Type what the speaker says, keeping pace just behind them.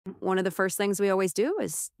One of the first things we always do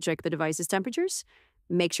is check the device's temperatures,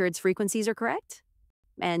 make sure its frequencies are correct,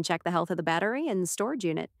 and check the health of the battery and storage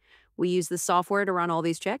unit. We use the software to run all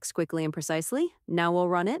these checks quickly and precisely. Now we'll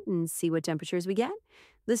run it and see what temperatures we get.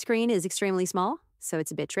 The screen is extremely small, so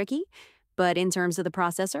it's a bit tricky, but in terms of the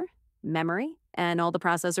processor, memory, and all the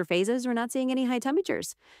processor phases, we're not seeing any high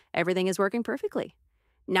temperatures. Everything is working perfectly.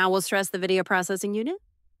 Now we'll stress the video processing unit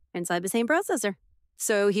inside the same processor.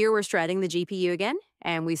 So here we're stressing the GPU again,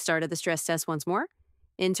 and we started the stress test once more.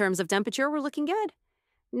 In terms of temperature, we're looking good.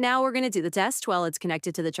 Now we're going to do the test while it's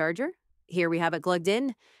connected to the charger. Here we have it plugged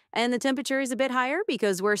in, and the temperature is a bit higher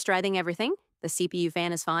because we're stressing everything. The CPU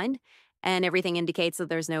fan is fine, and everything indicates that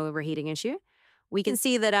there's no overheating issue. We can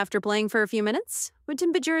see that after playing for a few minutes, the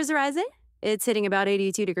temperature is rising. It's hitting about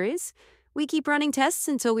 82 degrees. We keep running tests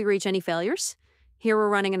until we reach any failures. Here we're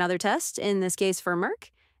running another test, in this case for Merck,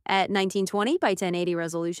 at 1920 by 1080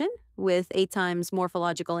 resolution with 8 times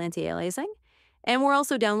morphological anti-aliasing. And we're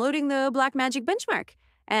also downloading the Blackmagic benchmark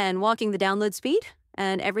and walking the download speed,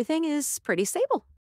 and everything is pretty stable.